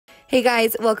Hey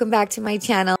guys, welcome back to my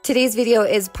channel. Today's video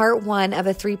is part one of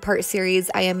a 3-part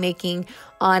series I am making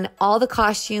on all the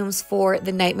costumes for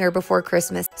The Nightmare Before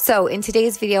Christmas. So in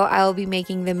today's video, I will be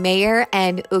making the mayor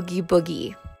and Oogie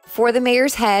Boogie. For the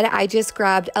mayor's head, I just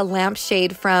grabbed a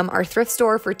lampshade from our thrift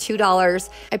store for $2.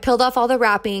 I peeled off all the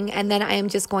wrapping, and then I am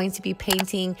just going to be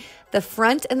painting the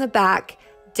front and the back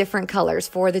different colors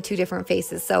for the two different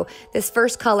faces. So this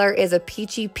first color is a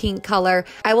peachy pink color.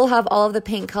 I will have all of the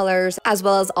paint colors as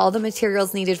well as all the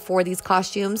materials needed for these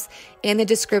costumes in the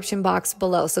description box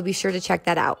below, so be sure to check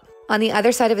that out. On the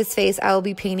other side of his face, I will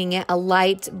be painting it a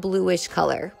light bluish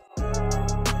color.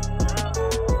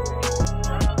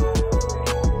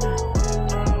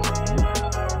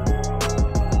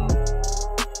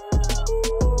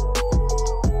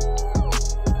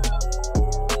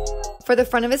 For the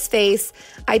front of his face,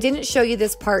 I didn't show you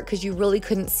this part because you really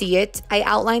couldn't see it. I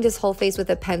outlined his whole face with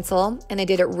a pencil and I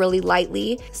did it really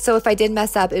lightly. So if I did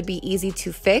mess up, it'd be easy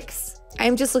to fix.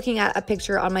 I'm just looking at a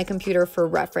picture on my computer for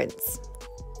reference.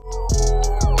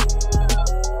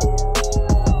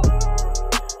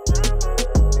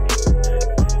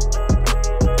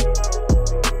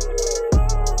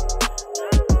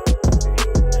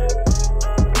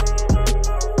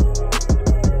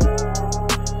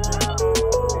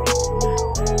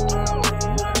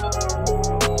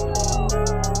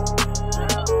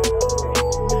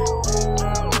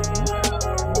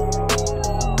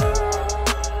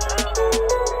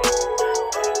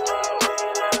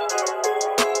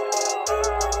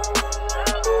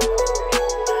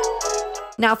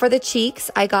 Now for the cheeks,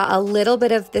 I got a little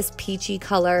bit of this peachy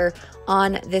color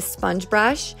on this sponge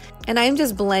brush, and I'm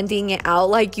just blending it out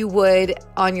like you would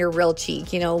on your real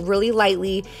cheek, you know, really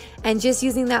lightly. And just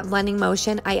using that blending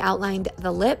motion, I outlined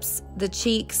the lips, the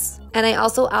cheeks, and I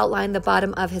also outlined the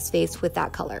bottom of his face with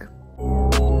that color.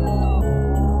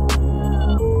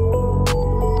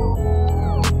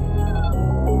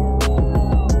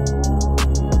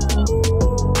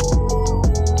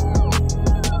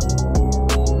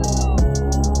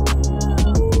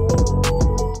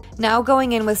 Now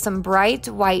going in with some bright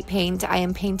white paint, I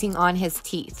am painting on his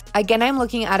teeth. Again, I'm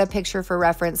looking at a picture for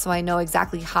reference so I know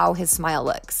exactly how his smile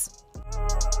looks.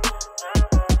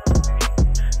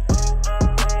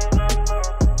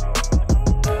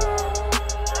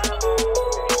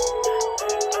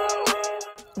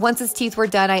 Once his teeth were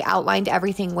done, I outlined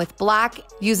everything with black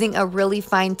using a really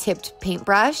fine tipped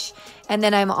paintbrush. And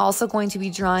then I'm also going to be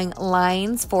drawing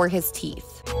lines for his teeth.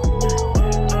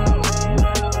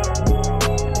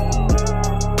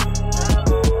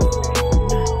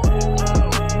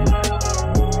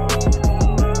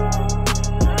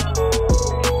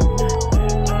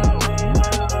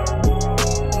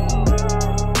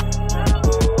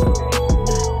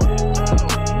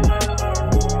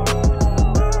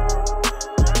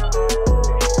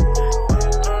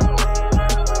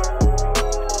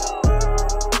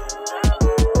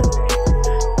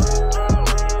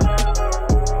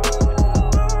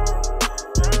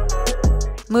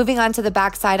 Moving on to the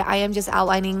back side, I am just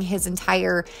outlining his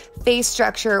entire face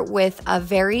structure with a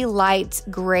very light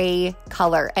gray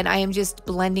color, and I am just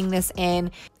blending this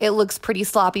in. It looks pretty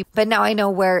sloppy, but now I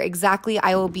know where exactly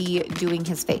I will be doing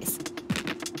his face.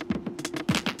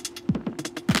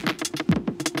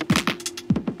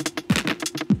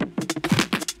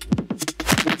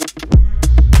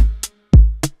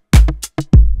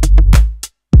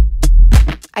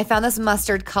 I found this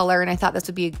mustard color and I thought this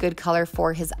would be a good color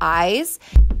for his eyes.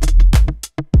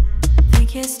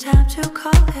 Think it's time to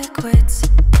call it quits.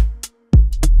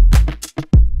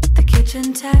 The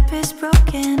kitchen tap is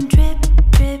broken. Drip,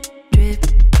 drip, drip,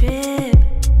 drip.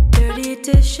 Dirty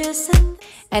dishes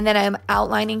and then I'm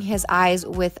outlining his eyes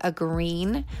with a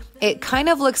green. It kind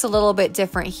of looks a little bit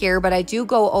different here, but I do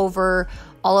go over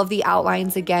all of the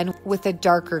outlines again with a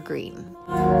darker green.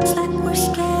 It's like we're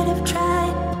scared of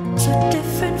trying. So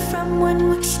different from when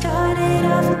we started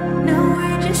off. No,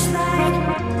 we're just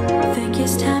like, think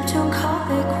it's time to call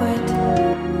it quit.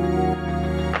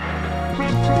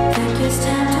 Think it's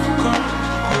time to call it.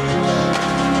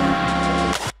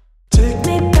 Take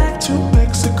me back to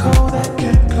Mexico. That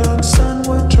Cancun sun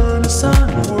would turn the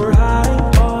sun. You were high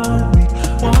on me,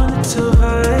 wanted to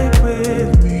vibe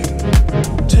with me.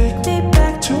 Take me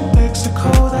back to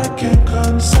Mexico. That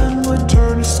Cancun sun would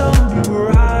turn the sun. You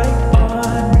were high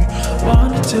on me,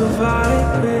 wanted to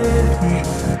vibe with me.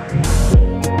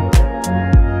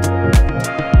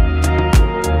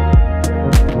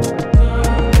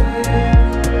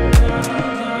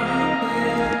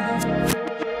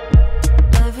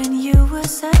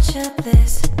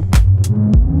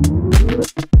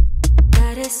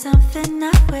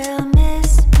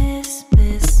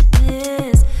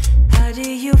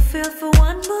 feel for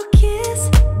one more kiss.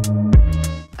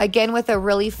 Again, with a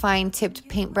really fine tipped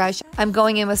paintbrush, I'm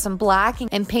going in with some black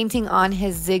and painting on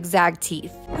his zigzag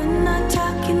teeth. We're not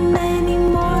talking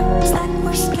anymore. It's like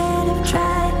we're scared of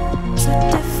trying. So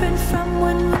different from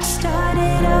when we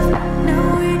started off.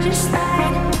 Now we're just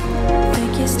like,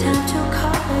 think it's time to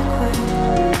call it quits.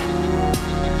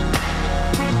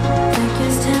 Think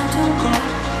it's time to call it.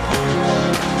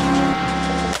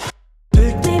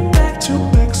 Take me back to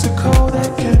Mexico.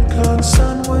 That Cancun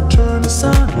sun would turn to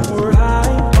sun. We're high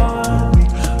on me,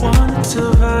 wanted to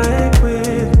vibe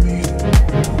with me.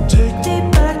 Take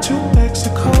me back to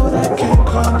Mexico. That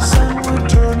Cancun sun would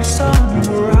turn to sun.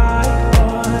 We're high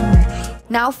on me.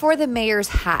 Now for the mayor's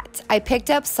hat. I picked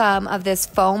up some of this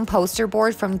foam poster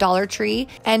board from Dollar Tree,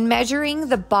 and measuring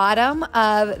the bottom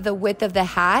of the width of the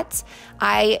hat,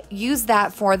 I used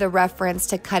that for the reference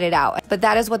to cut it out. But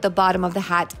that is what the bottom of the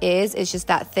hat is. It's just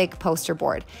that thick poster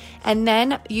board. And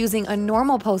then using a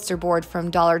normal poster board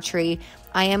from Dollar Tree,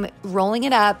 I am rolling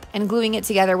it up and gluing it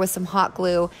together with some hot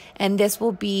glue, and this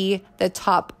will be the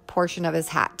top portion of his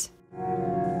hat.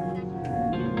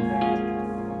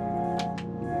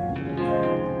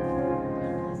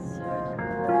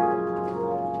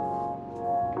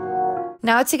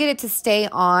 Now to get it to stay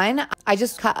on, I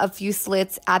just cut a few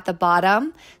slits at the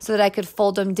bottom so that I could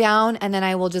fold them down, and then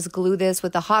I will just glue this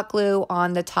with the hot glue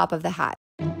on the top of the hat.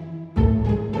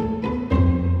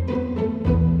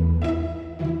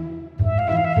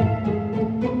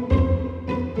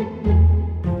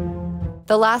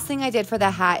 The last thing I did for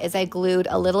the hat is I glued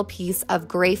a little piece of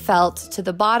gray felt to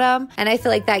the bottom, and I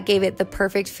feel like that gave it the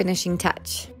perfect finishing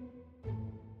touch.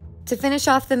 To finish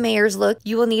off the mayor's look,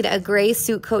 you will need a gray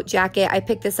suit coat jacket. I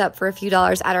picked this up for a few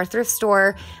dollars at our thrift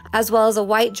store, as well as a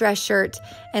white dress shirt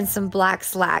and some black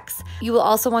slacks. You will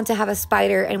also want to have a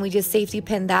spider, and we just safety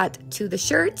pinned that to the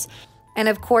shirt. And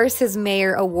of course, his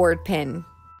mayor award pin.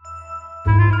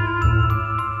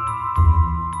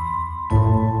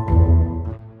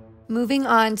 Moving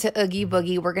on to Oogie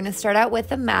Boogie, we're going to start out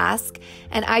with a mask,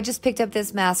 and I just picked up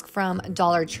this mask from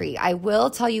Dollar Tree. I will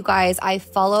tell you guys, I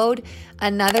followed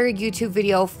another YouTube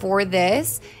video for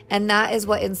this, and that is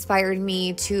what inspired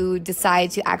me to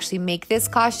decide to actually make this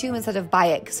costume instead of buy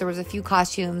it, because there was a few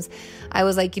costumes I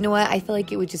was like, you know what, I feel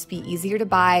like it would just be easier to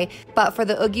buy. But for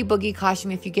the Oogie Boogie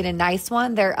costume, if you get a nice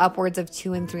one, they're upwards of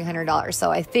 $200 and $300.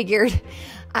 So I figured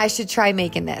I should try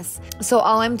making this. So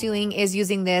all I'm doing is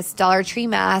using this Dollar Tree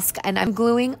mask, and I'm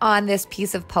gluing on this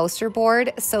piece of poster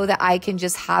board so that I can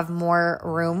just have more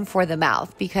room for the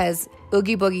mouth, because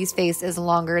Oogie Boogie's face is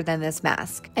longer than this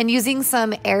mask. And using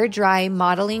some air dry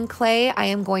modeling clay, I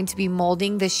am going to be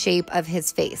molding the shape of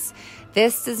his face.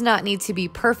 This does not need to be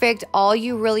perfect. All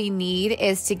you really need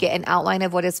is to get an outline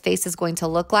of what his face is going to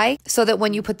look like, so that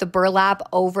when you put the burlap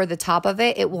over the top of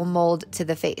it, it will mold to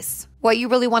the face. What you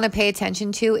really want to pay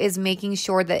attention to is making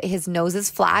sure that his nose is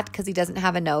flat, because he doesn't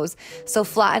have a nose. So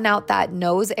flatten out that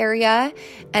nose area,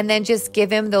 and then just give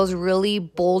him those really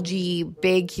bulgy,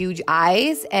 big, huge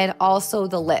eyes, and also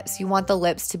the lips. You want the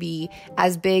lips to be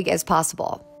as big as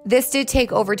possible. This did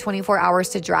take over 24 hours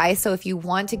to dry, so if you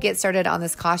want to get started on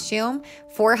this costume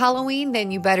for Halloween, then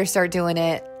you better start doing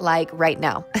it like right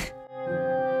now.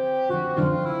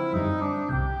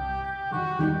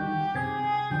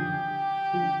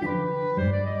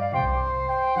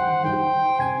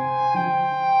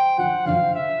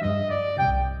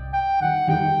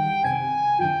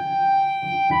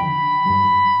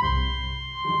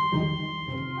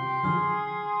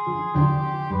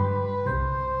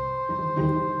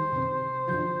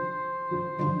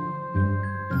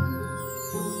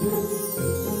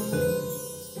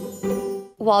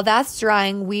 While that's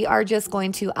drying, we are just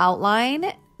going to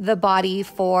outline the body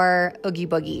for Oogie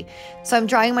Boogie. So I'm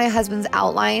drawing my husband's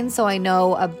outline so I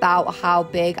know about how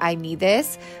big I need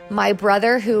this. My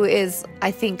brother, who is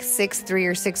I think 6'3"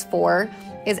 or 6'4",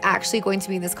 is actually going to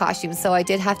be in this costume. So I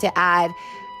did have to add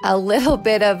a little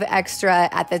bit of extra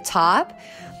at the top.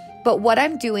 But what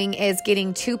I'm doing is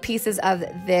getting two pieces of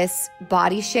this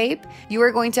body shape. You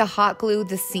are going to hot glue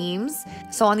the seams.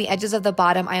 So on the edges of the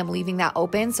bottom, I am leaving that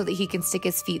open so that he can stick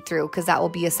his feet through, because that will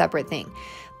be a separate thing.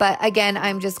 But again,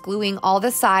 I'm just gluing all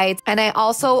the sides. And I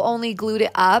also only glued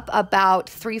it up about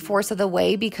 3/4 of the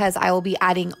way, because I will be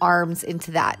adding arms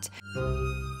into that.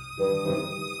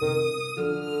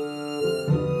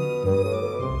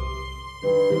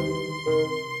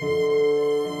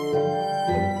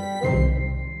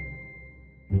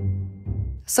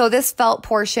 So this felt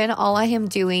portion, all I am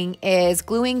doing is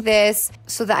gluing this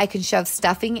so that I can shove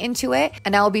stuffing into it.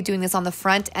 And I will be doing this on the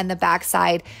front and the back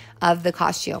side of the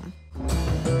costume.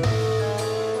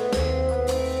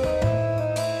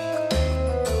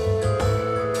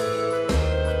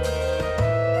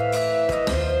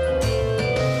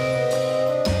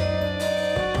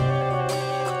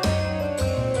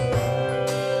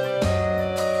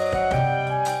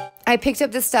 I picked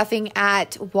up the stuffing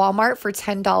at Walmart for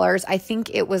 $10. I think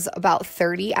it was about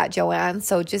 $30 at Joanns.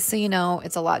 So just so you know,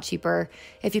 it's a lot cheaper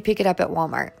if you pick it up at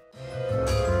Walmart.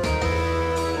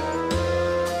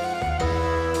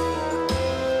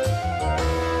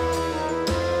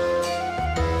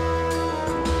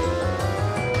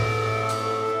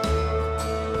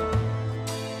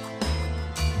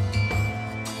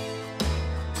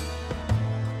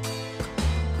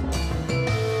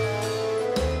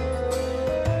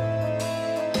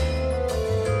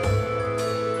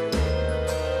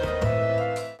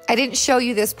 I didn't show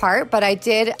you this part, but I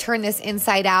did turn this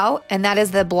inside out, and that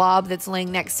is the blob that's laying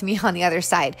next to me on the other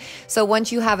side. So once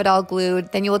you have it all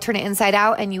glued, then you will turn it inside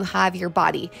out and you have your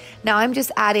body. Now I'm just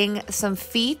adding some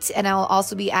feet, and I will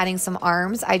also be adding some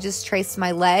arms. I just traced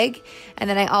my leg, and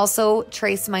then I also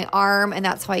traced my arm, and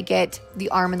that's how I get the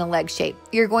arm and the leg shape.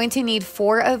 You're going to need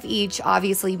 4 of each,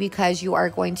 obviously, because you are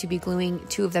going to be gluing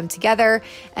 2 of them together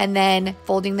and then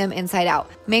folding them inside out.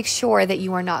 Make sure that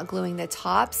you are not gluing the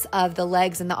tops of the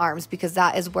legs and the arms, because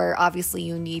that is where obviously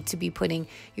you need to be putting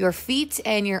your feet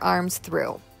and your arms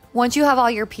through. Once you have all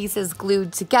your pieces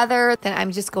glued together, then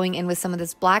I'm just going in with some of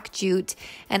this black jute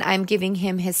and I'm giving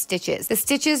him his stitches. The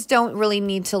stitches don't really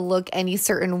need to look any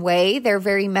certain way. They're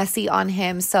very messy on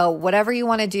him. So whatever you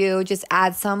want to do, just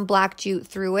add some black jute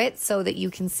through it so that you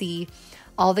can see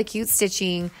all the cute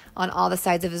stitching on all the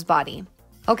sides of his body.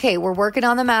 Okay, we're working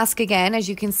on the mask again. As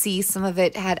you can see, some of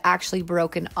it had actually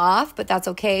broken off, but that's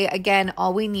okay. Again,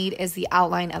 all we need is the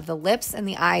outline of the lips and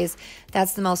the eyes.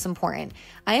 That's the most important.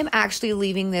 I am actually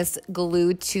leaving this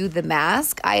glued to the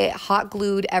mask. I hot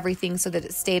glued everything so that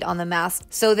it stayed on the mask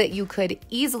so that you could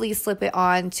easily slip it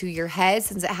on to your head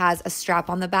since it has a strap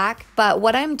on the back. But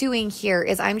what I'm doing here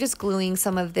is I'm just gluing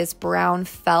some of this brown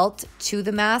felt to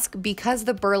the mask because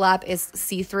the burlap is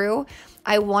see-through.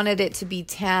 I wanted it to be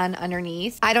tan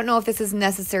underneath. I don't know if this is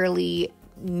necessarily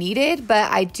needed,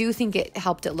 but I do think it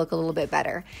helped it look a little bit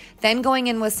better. Then going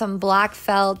in with some black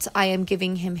felt, I am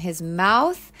giving him his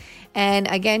mouth. And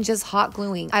again, just hot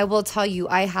gluing. I will tell you,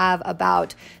 I have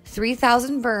about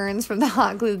 3,000 burns from the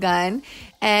hot glue gun,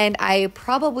 and I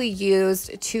probably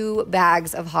used 2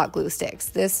 bags of hot glue sticks.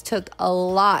 This took a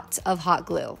lot of hot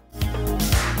glue.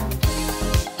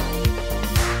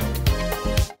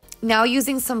 Now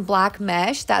using some black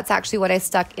mesh, that's actually what I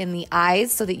stuck in the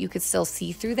eyes so that you could still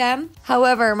see through them.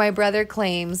 However, my brother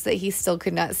claims that he still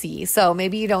could not see. So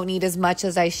maybe you don't need as much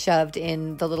as I shoved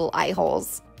in the little eye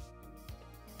holes.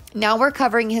 Now we're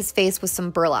covering his face with some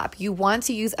burlap. You want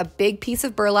to use a big piece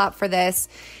of burlap for this,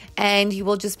 and you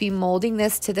will just be molding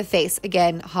this to the face.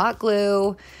 Again, hot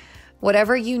glue,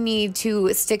 whatever you need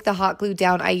to stick the hot glue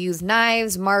down. I use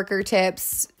knives, marker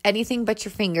tips, anything but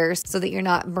your fingers so that you're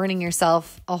not burning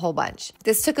yourself a whole bunch.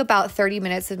 This took about 30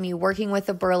 minutes of me working with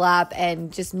the burlap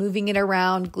and just moving it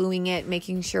around, gluing it,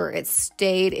 making sure it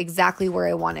stayed exactly where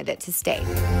I wanted it to stay.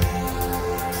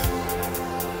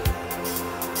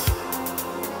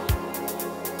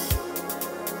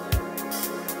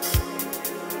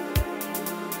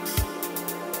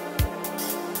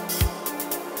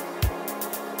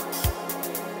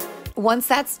 Once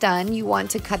that's done, you want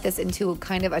to cut this into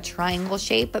kind of a triangle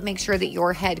shape, but make sure that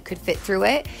your head could fit through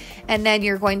it. And then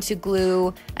you're going to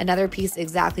glue another piece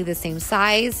exactly the same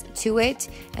size to it.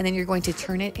 And then you're going to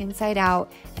turn it inside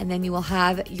out, and then you will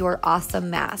have your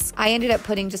awesome mask. I ended up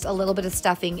putting just a little bit of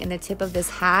stuffing in the tip of this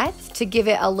hat to give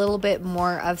it a little bit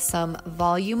more of some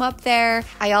volume up there.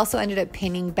 I also ended up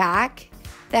pinning back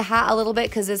the hat a little bit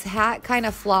because this hat kind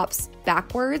of flops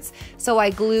backwards. So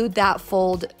I glued that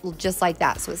fold just like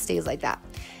that so it stays like that.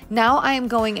 Now I am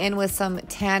going in with some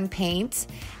tan paint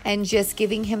and just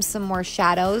giving him some more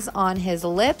shadows on his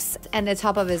lips and the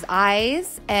top of his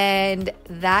eyes. And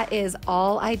that is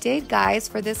all I did, guys,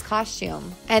 for this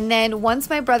costume. And then once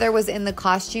my brother was in the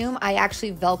costume, I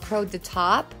actually Velcroed the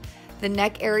top. The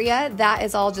neck area, that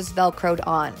is all just Velcroed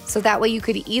on. So that way you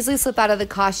could easily slip out of the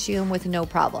costume with no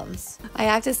problems. I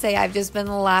have to say, I've just been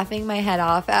laughing my head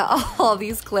off at all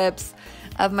these clips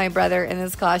of my brother in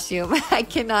this costume. I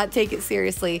cannot take it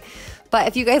seriously. But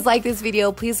if you guys like this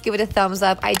video, please give it a thumbs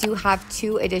up. I do have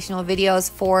 2 additional videos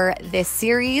for this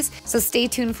series. So stay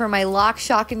tuned for my lock,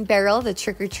 shock, and barrel, the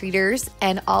trick-or-treaters,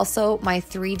 and also my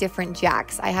 3 different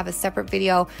jacks. I have a separate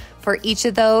video for each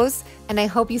of those, and I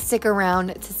hope you stick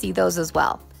around to see those as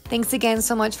well. Thanks again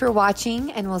so much for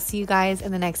watching, and we'll see you guys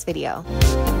in the next video.